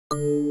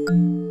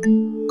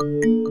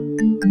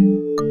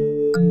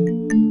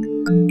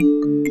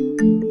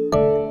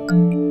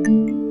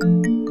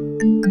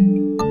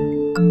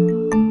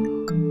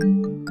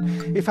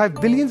I have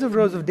billions of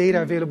rows of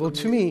data available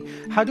to me,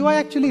 how do I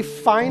actually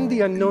find the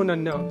unknown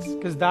unknowns?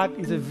 Because that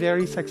is a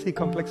very sexy,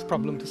 complex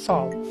problem to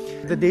solve.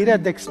 The data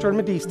at the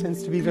extremities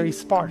tends to be very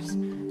sparse,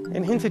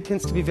 and hence it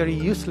tends to be very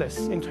useless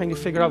in trying to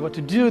figure out what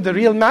to do. The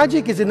real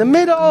magic is in the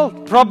middle.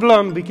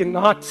 Problem, we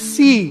cannot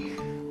see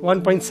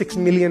 1.6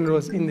 million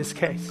rows in this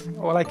case.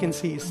 All I can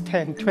see is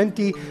 10,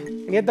 20,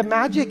 and yet the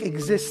magic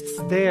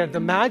exists there. The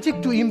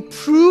magic to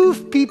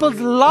improve people's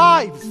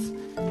lives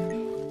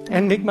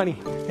and make money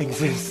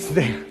exists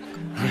there.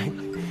 Right?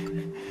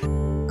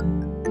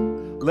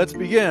 Let's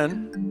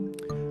begin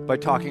by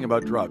talking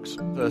about drugs.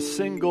 A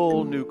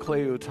single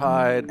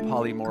nucleotide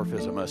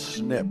polymorphism, a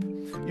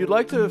SNP. You'd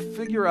like to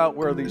figure out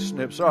where these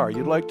SNPs are.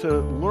 You'd like to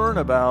learn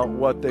about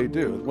what they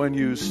do. When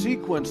you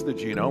sequence the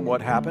genome,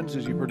 what happens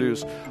is you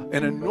produce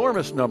an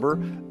enormous number.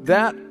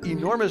 That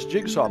enormous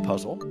jigsaw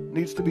puzzle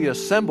needs to be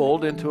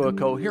assembled into a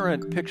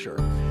coherent picture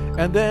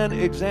and then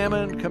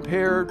examined,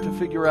 compared to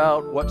figure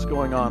out what's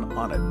going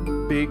on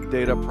it. Big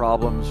data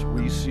problems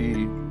we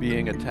see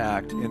being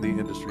attacked in the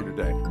industry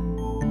today.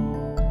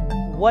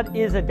 What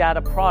is a data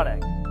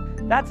product?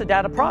 That's a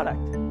data product.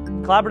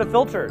 Collaborative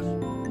filters,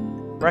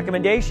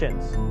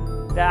 recommendations,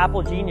 the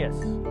Apple Genius,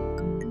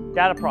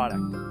 data product.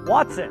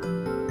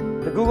 Watson,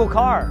 the Google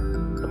car,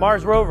 the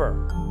Mars rover.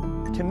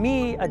 To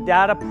me, a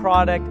data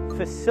product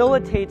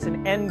facilitates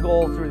an end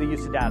goal through the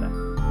use of data.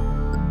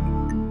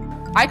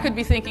 I could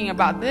be thinking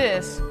about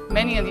this,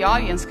 many in the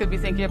audience could be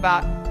thinking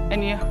about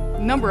any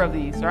number of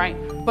these, right?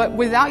 But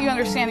without you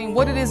understanding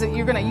what it is that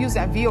you're going to use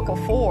that vehicle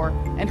for,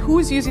 and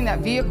who's using that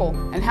vehicle,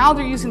 and how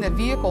they're using that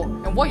vehicle,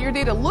 and what your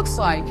data looks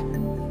like,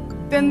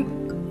 then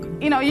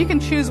you can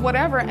choose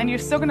whatever, and you're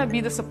still going to be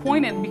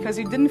disappointed because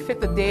you didn't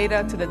fit the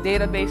data to the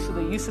database, to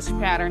the usage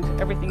pattern,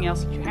 to everything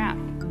else that you have.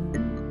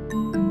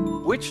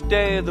 Which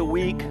day of the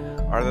week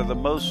are there the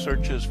most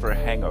searches for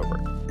hangover?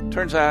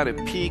 Turns out it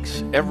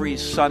peaks every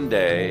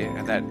Sunday,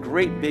 and that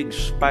great big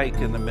spike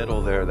in the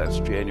middle there,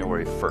 that's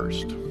January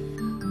 1st.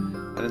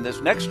 And in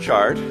this next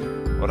chart,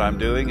 what I'm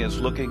doing is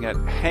looking at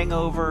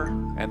hangover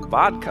and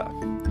vodka.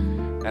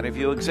 And if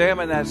you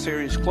examine that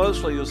series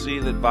closely, you'll see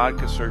that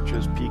vodka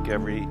searches peak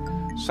every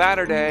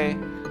Saturday,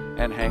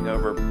 and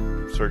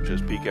hangover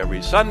searches peak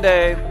every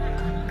Sunday.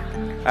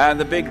 And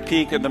the big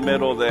peak in the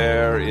middle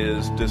there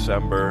is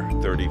December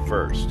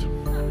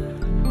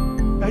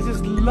 31st. I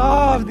just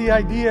love the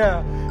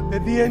idea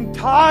that the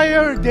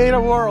entire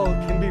data world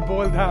can be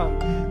boiled down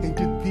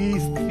into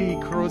these three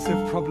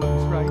corrosive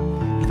problems, right?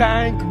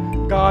 Thank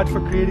God for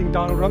creating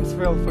Donald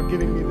Rumsfeld for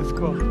giving me this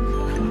quote.